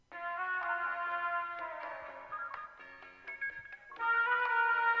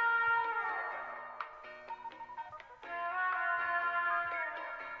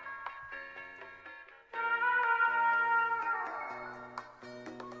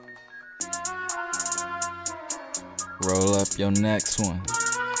Roll up your next one.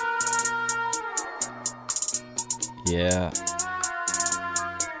 Yeah.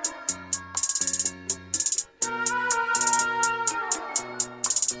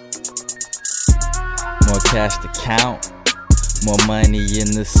 More cash to count, more money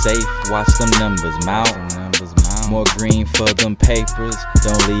in the safe. Watch them numbers mount. More green for them papers.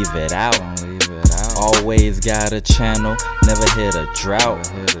 Don't leave it out. Always got a channel, never hit a drought.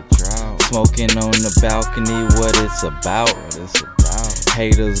 Smoking on the balcony, what it's about.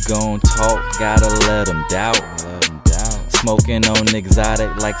 Haters gon' talk, gotta let them doubt. Smoking on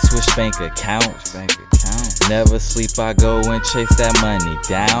exotic like Swiss bank accounts. Never sleep, I go and chase that money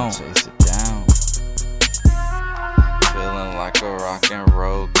down. Feeling like a rock and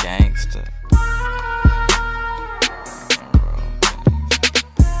roll gangster.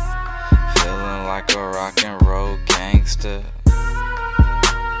 Feeling like a rock and roll gangster.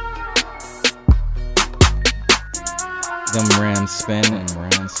 Them rims spinning,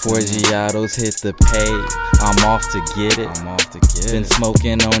 Forgiatos hit the page. I'm off to get it. Been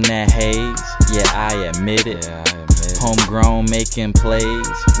smoking on that haze, yeah, I admit it. Homegrown making plays,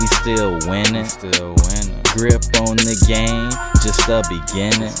 we still winning. Grip on the game, just the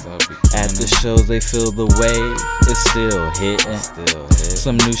beginning. At the shows they feel the wave, it's still hitting.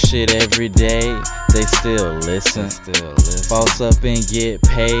 Some new shit every day, they still listen. Boss up and get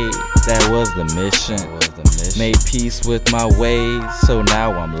paid, that was the mission. Made peace with my ways, so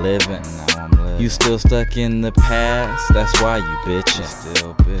now I'm living. You still stuck in the past, that's why you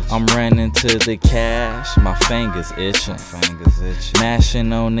bitchin'. I'm running to the cash, my fingers itching.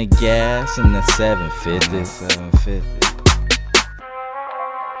 Mashing on the gas in the 750.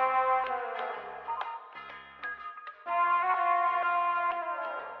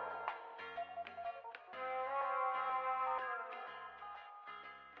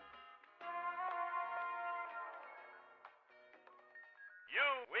 You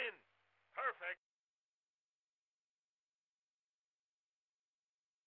win.